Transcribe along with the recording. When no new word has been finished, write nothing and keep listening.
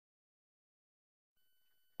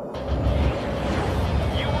Tonight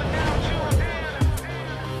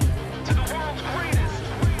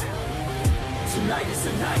is the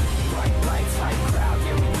night, bright lights, high crowd,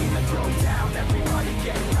 yeah, we came to throw down, everybody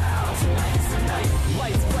get loud. Tonight is the night,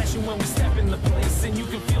 lights flashing when we step in the place, and you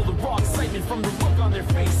can feel the raw excitement from the look on their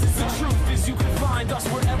faces. The truth is you can find us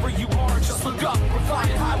wherever you are, just look up, we're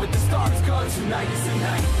flying high with the stars, cause tonight is the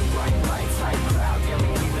night, bright lights, high crowd, yeah, we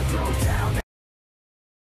came to throw down.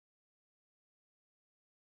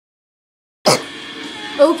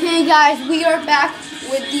 Okay guys, we are back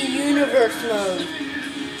with the universe mode.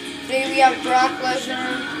 Today we have Brock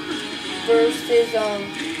Lesnar versus his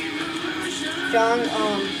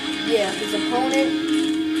opponent,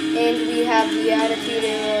 and we have the Attitude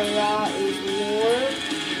Era is War.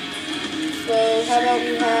 So how about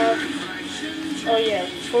we have,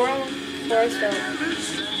 before I start,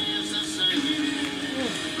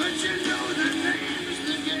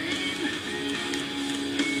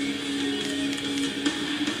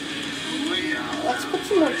 let's put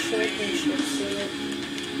some more championships in it.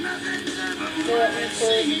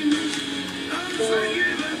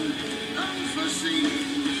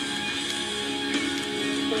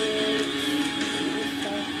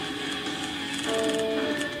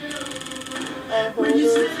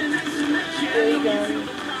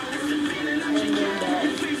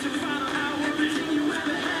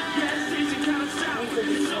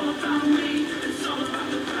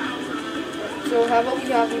 So how about we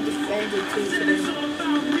have him defended too today?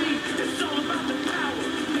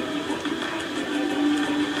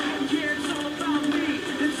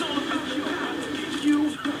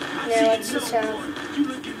 Yeah, let's just have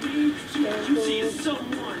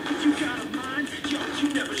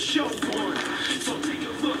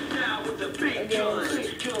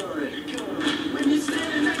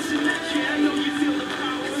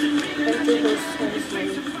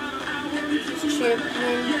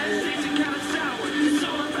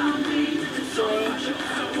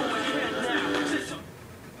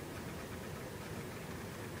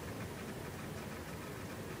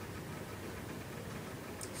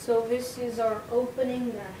So this is our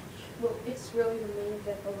opening match. Well, it's really the main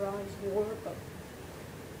event of Ron's War, but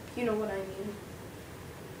you know what I mean.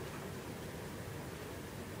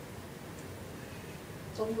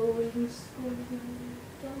 So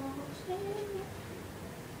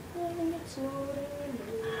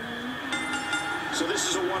this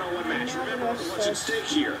is a one-on-one match. Remember what's at stake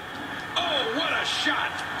here. Oh, what a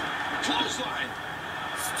shot! Clothesline!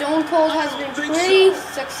 Stone Cold has been pretty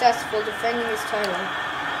successful defending his title.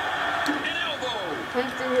 An elbow.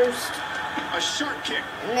 Hunter Hurst. A sharp kick.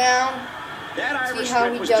 Now, that see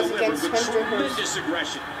how he does against Hunter Hurst.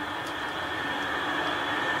 Aggression.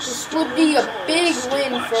 This would be a big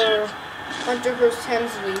win for Hunter Hurst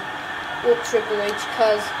Helmsley or Triple H,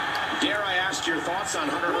 because... Dare I ask your thoughts on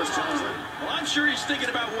Hunter Hurst Helmsley? Well, I'm sure he's thinking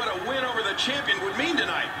about what a win over the champion would mean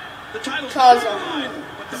tonight. The title's because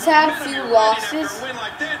he's had a few losses. A win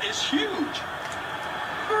like that is huge.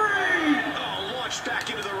 Oh, launched back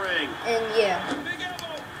into the ring. And yeah. Big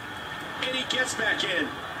elbow. And he gets back in.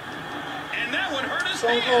 And that one hurt his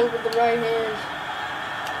Stone hand. Cold with the right hand.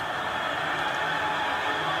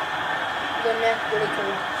 The neck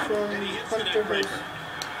breaker from Hunter Hurst.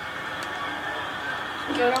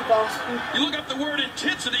 Get up, Austin. You look up the word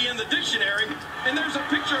intensity in the dictionary, and there's a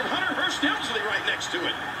picture of Hunter Hurst Helmsley right next to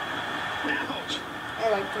it. Ouch. I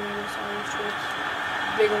like doing this on these shorts.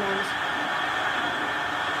 Bigger ones.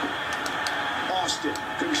 Austin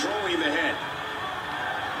controlling the head.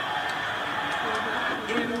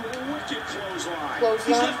 In a wicked clothesline.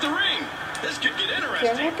 He's left the ring. This could get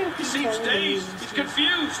interesting. He seems dazed. He's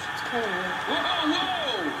confused. It's kind of weird. Whoa,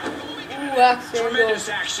 whoa. Ooh, accident. Tremendous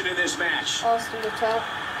action in this match. Austin the top.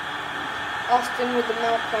 Austin with the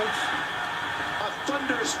mouth punch. A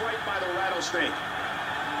thunderous right by the rattlesnake.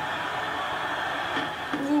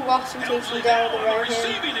 Ooh, Austin takes him down with the right hand.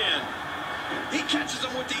 Receiving end. He catches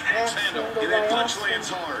him with the axe handle, and that punch lands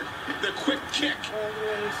hard. The quick kick.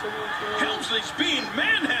 Helmsley's being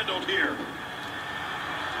manhandled here.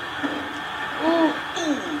 Ooh,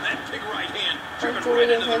 that big right hand driven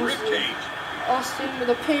right into the ribcage. Austin with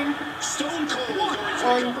a pin. Stone Cold going for the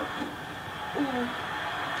cover. Ooh,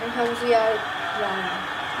 and Helmsley out. Wow.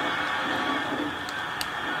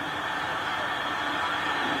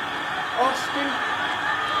 Austin.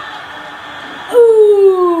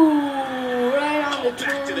 Ooh, right on the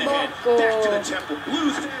turnbuckle. Back to the temple.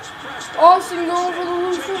 Luther's pressed. Austin going for the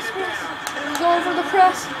Luther's press. He's going for the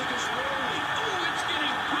press.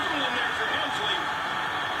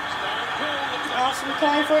 Austin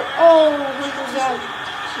calling for it. Oh, he goes out.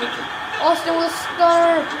 Austin with a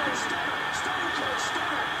stunner.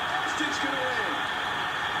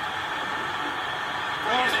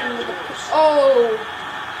 Oh,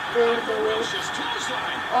 throw to the ropes.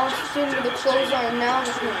 Austin with the clothesline. Now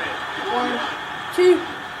this one. 1, 2.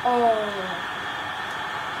 Oh.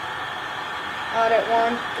 Out at 1.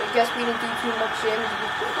 I guess we didn't do too much damage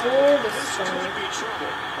before the start.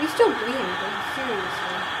 He's still bleeding, but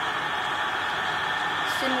seriously.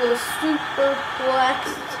 Austin with a superplex.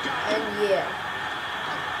 And yeah.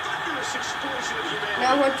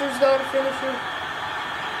 Now Hunter's got to finish her.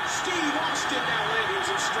 Steve Austin now landing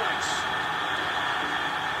some strikes.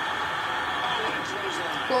 Oh, what a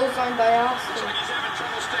clothesline. Clothesline by Austin. Like he's having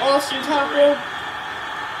trouble staying Austin in top the ring. rope.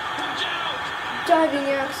 Watch out. Diving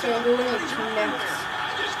axe handle and connects. I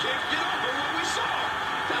just can't get over what we saw.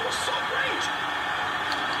 That was so great.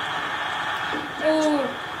 Oh.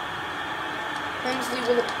 Hensley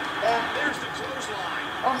with a back. There's the clothesline.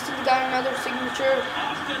 Austin's got another signature.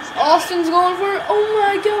 Austin's got Austin's going for it. Oh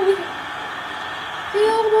my god. He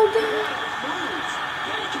elbow down. moves.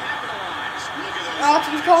 Can he capitalize? Look at those.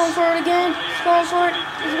 Austin's calling for it again. He's calling for it.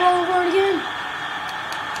 He's calling for it again.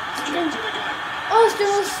 Kick to the gut. Austin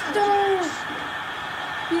was stunned.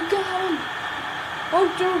 You got him.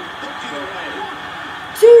 Hunter. Hook either way.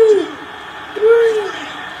 2, 3.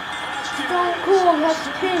 Austin Stone Cold has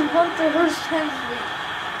to pin Hunter Hearst Hensley.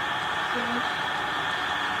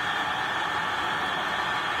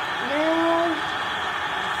 Now,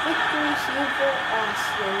 victory scene for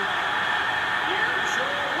Austin. Here's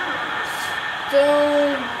your winner,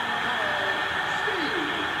 Stone. Steve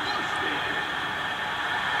Austin.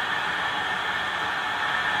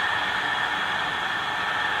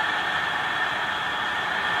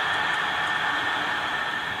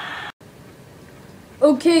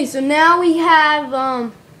 Okay, so now we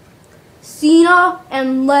have Cena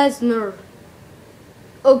and Lesnar.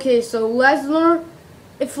 Okay, so Lesnar,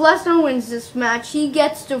 if Lesnar wins this match, he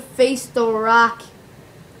gets to face The Rock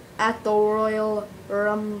at the Royal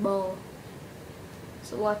Rumble.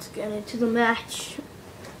 So let's get into the match.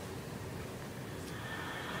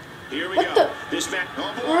 Here we What go. the- This match.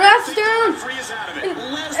 Oh boy. Ref's I think the down. referee is out of it. And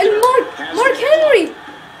Lesnar has Mark the- Henry!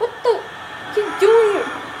 What the? He's doing it.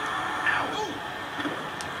 Ow.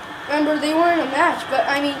 Remember, they were in a match, but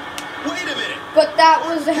I mean, Wait a minute. but that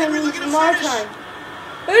was the Henry looking to from our finish. time.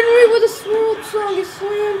 Henry with a world strongest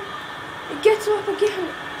slam. It gets up again.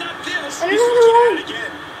 Not this. And He's another switching one. out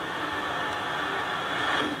again.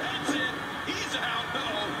 That's it. He's out.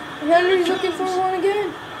 Uh-oh. Henry's looking for one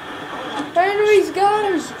again. Henry's got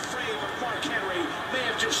him. The frame of Mark Henry may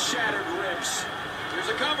have just shattered ribs. There's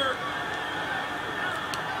a cover.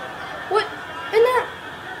 What? And that?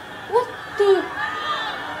 What the?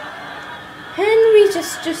 Henry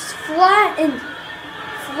just flattened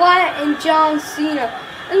John Cena.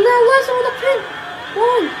 And now Lesnar with a pin.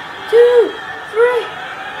 1, 2, 3.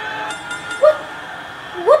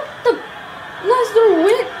 What the? Lesnar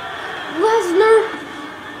win? Lesnar.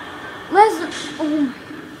 Oh.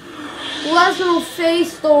 Lesnar will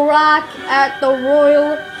face The Rock at the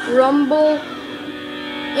Royal Rumble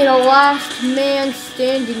in a last man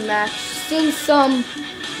standing match. Since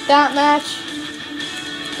that match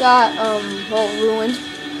got ruined.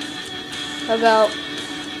 About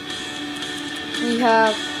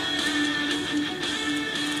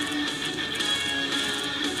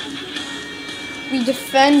we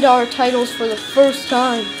defend our titles for the first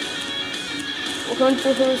time.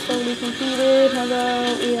 Hunter Hearst already competed. How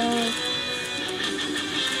about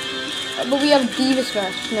but we have a Divas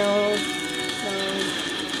match. No.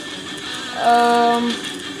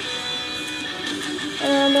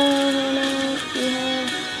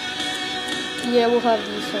 Yeah, we'll have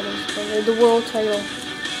these titles covered. The world title.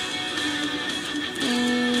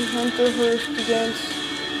 Hunter Hearst against.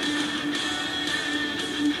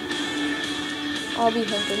 I'll be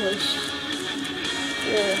Hunter Hearst.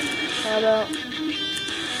 Yeah. How about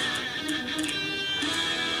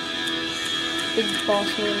Big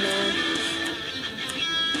Boss Man now?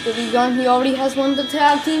 Billy Gunn, he already has won the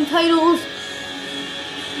tag team titles.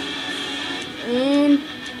 And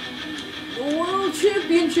the World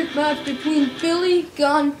Championship match between Billy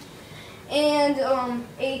Gunn and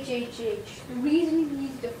HHH. The reason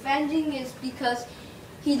he's defending is because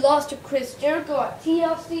he lost to Chris Jericho at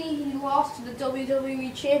TLC. He lost to the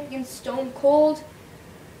WWE Champion Stone Cold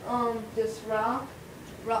this Raw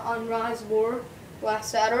on Rise War last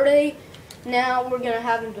Saturday. Now we're gonna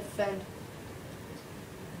have him defend.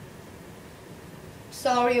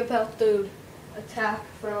 Sorry about the attack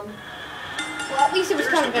from. Well, at least it was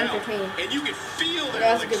kind of entertaining. And you can feel that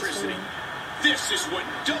That's a good electricity. swing. This is what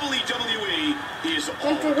WWE is all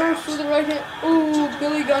Hunter about. Hearst with the right hand. Ooh,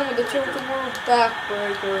 Billy Gunn with the tilt-a-whirl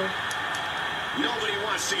backbreaker. Nobody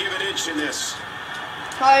wants to give an inch in this.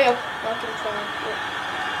 High up. Not gonna try.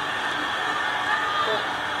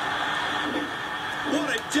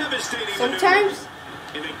 Devastating Sometimes maneuver.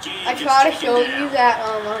 And the game I gets try to taken show down. you that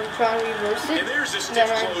I'm trying to reverse it, And there's a and stiff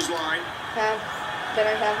then clothesline.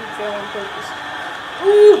 I haven't failed on purpose.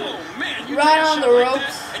 Ooh! Oh man, you Right take a on shot the like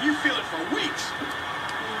ropes. that, and you feel it for weeks.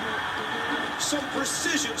 Some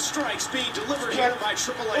precision strikes being delivered here by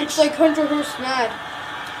Triple H. Looks like Hunter Hearst mad.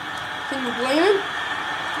 Can you blame him?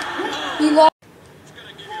 He lost. It's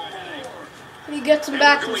gonna give you a headache. He gets him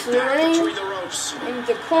back into the ring, between the ropes. in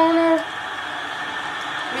the corner.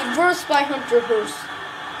 Reversed by Hunter Hearst.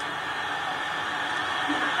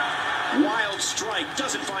 Wild strike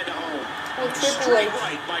doesn't find a home. Well, Triple Straight H.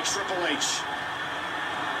 right by Triple H.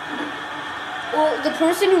 Well, the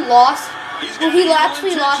person who lost, well, he evil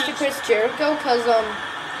actually lost to intentions. Chris Jericho because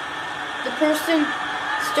the person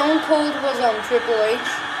Stone Cold was Triple H.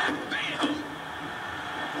 Bam.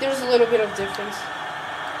 There's a little bit of difference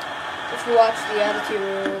if you watch the Attitude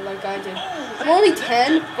Era like I did. I'm only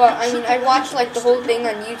 10, but I mean I watched like the whole thing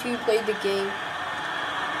on YouTube, played the game,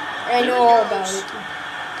 and I know all about it.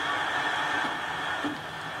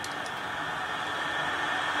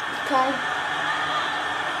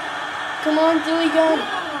 Come on, Billy Gunn.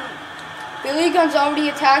 Billy Gunn's already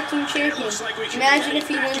a tag team champion. Imagine if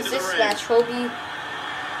he wins this match. He'll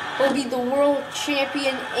be the world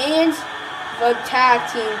champion and the tag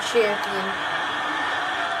team champion.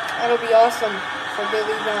 That'll be awesome for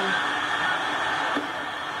Billy Gunn.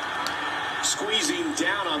 Squeezing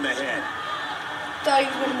down on the head. Thought he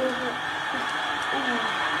was gonna move it.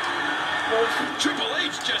 Triple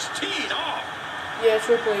H just teed off. Yeah,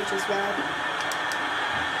 Triple H is mad.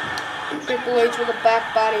 Triple H with a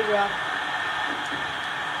back body drop.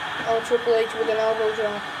 Oh, Triple H with an elbow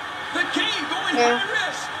drop. The game going Yeah. high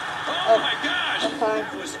risk. Oh my gosh. Okay.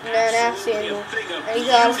 That was And then axe absolutely handle. a thing of And he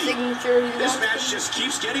got a beauty. signature. This match just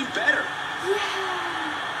keeps getting better. Yeah.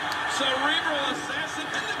 Cerebral assassin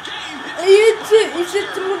in the game. He hits it. He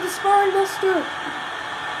hits him with the spine buster.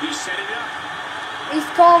 He's setting it up. He's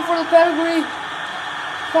calling for the pedigree.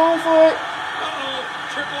 Calling for it. Uh-oh.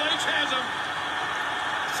 Triple H has him.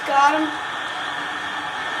 He's got him.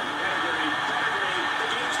 Pedigree. The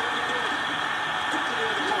game's looking good. Quickly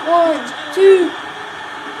into the corner. 1, 2,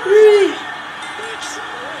 3. It's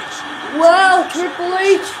Triple H. Wow, Triple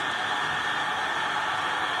H.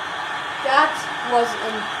 That was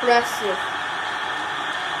impressive.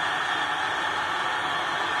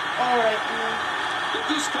 Alright, Look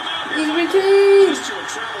who's come out here. he's retained. These two have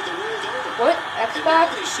traveled the world over. What? And now X-Pac?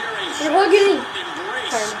 they share a They're hugging.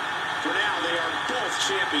 embrace. Fine. For now, they are both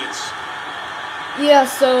champions. Yeah,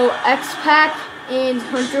 so X-Pac and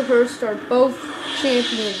Hunter Hearst are both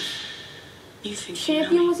champions. You think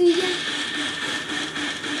Champion was he again?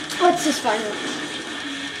 Let's just find out.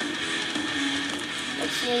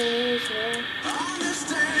 Let's see any news now.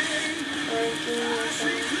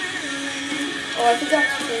 Oh, I think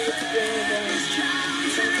that's change it to Daniel Bryan.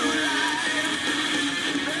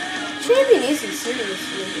 Champion isn't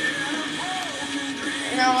seriously.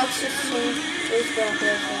 Now let's just change where's Brock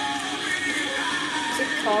Lesnar. Is it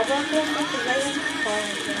called Brock Lesnar? Because I didn't call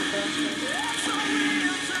it Brock Lesnar.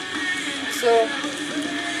 So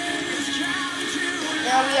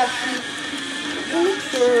now we have to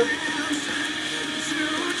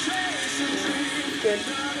good.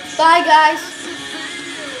 Bye guys.